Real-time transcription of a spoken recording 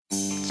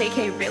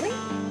JK, really?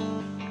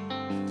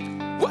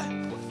 What?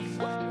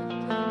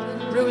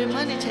 Real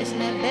money chasing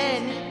that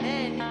bag.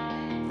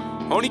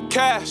 Only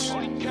cash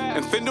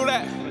and Findle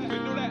that.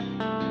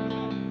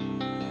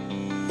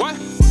 What?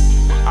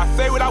 I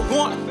say what I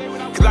want,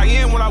 cause I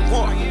am what I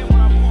want.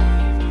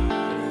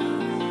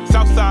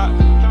 Southside.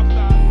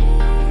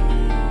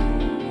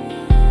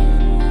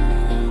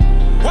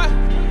 What?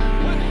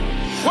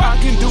 I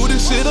can do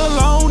this shit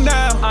alone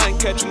now. I ain't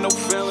catching no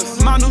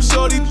feelings. My new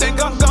shorty think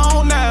I'm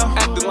gone now.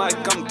 Acting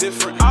like I'm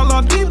different. All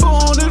our people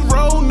on this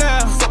road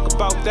now. Fuck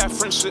about that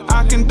friendship.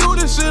 I can do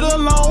this shit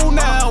alone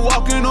now.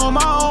 Walking on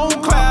my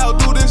own cloud.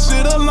 Do this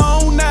shit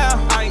alone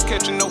now. I ain't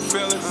catching no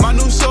feelings. My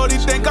new shorty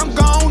think I'm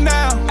gone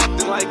now.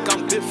 Acting like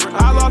I'm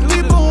different. All our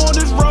people on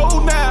this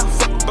road now.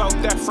 Fuck about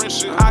that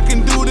friendship. I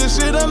can do this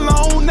shit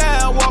alone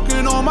now.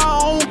 Walking on my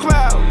own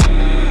cloud.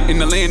 In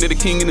the land of the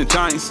king and the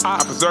giants,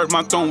 I preserve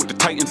my throne with the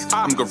titans.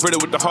 I'm gorilla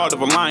with the heart of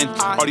a lion.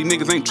 All these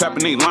niggas ain't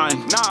trapping, they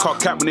lying. Caught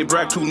cap when they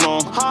brag too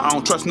long. I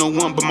don't trust no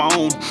one but my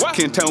own.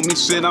 Can't tell me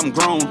shit, I'm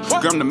grown.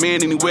 I'm the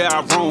man anywhere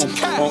I roam.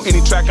 On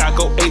any track I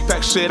go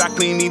Apex shit. I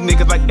clean these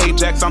niggas like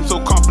Ajax. I'm so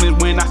confident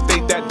when I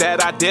state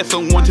that I dare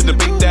someone to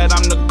debate that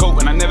I'm the GOAT.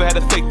 And I never had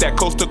to fake that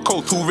coast to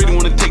coast. Who really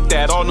wanna take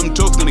that? All them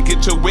jokes gonna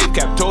get your wave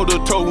cap toe to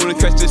toe. When the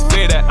catch just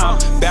say that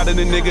better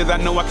than niggas, I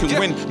know I can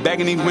win.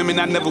 Bagging these women,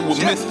 I never will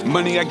miss.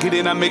 Money I get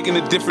it, I making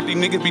it different. These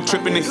niggas be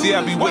tripping, they see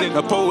I be with it.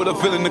 A poet, a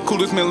villain, the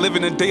coolest man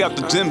living a day out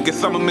the gym.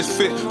 Guess I'm a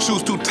misfit.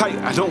 Shoes too tight,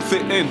 I don't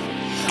fit in.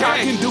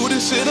 I can do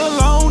this shit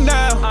alone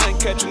now. I ain't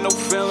catching no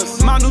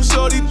feelings. My new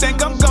shorty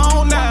think I'm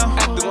gone now.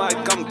 Acting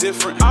like I'm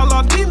different. All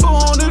our people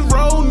on this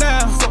road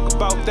now. Fuck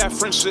about that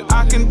friendship.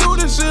 I can do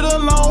this shit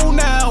alone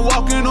now.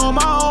 Walking on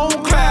my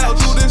own cloud.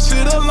 Do this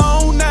shit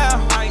alone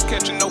now. I ain't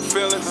catching no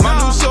feelings. My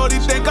new shorty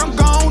think I'm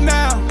gone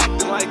now.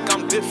 Acting like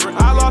I'm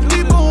different. All our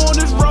people on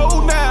this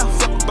road now.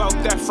 Fuck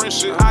about that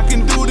friendship. I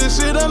can do this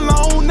shit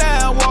alone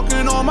now.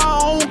 Walking on my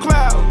own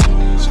cloud.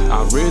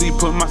 I really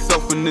put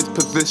myself in this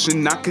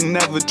position, I can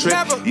never trip.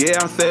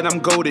 Yeah, I said I'm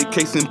goated,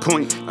 case in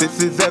point,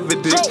 this is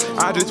evident.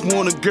 I just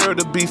want a girl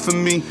to be for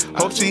me,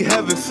 hope she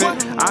heaven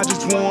sent. I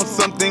just want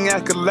something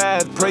I could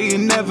last, pray it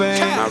never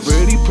end. I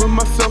really put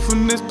myself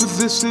in this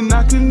position,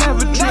 I can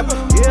never trip.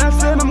 Yeah, I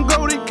said I'm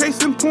goated,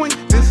 case in point,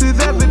 this is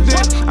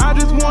evident. I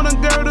just want a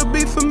girl to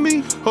be for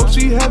me, hope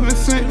she heaven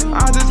sent.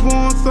 I just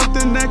want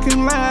something that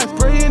can last,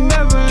 pray it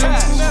never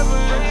ends.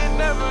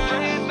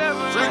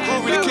 Free crew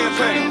with the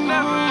campaign.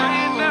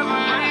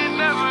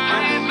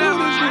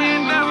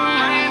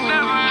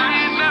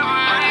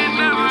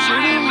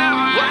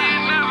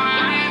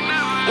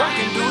 I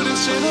can do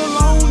this shit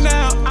alone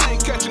now. I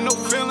ain't catching no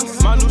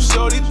feelings. My new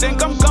shorty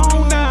think I'm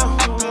gone now.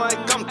 Acting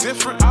like I'm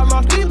different. I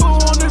lost people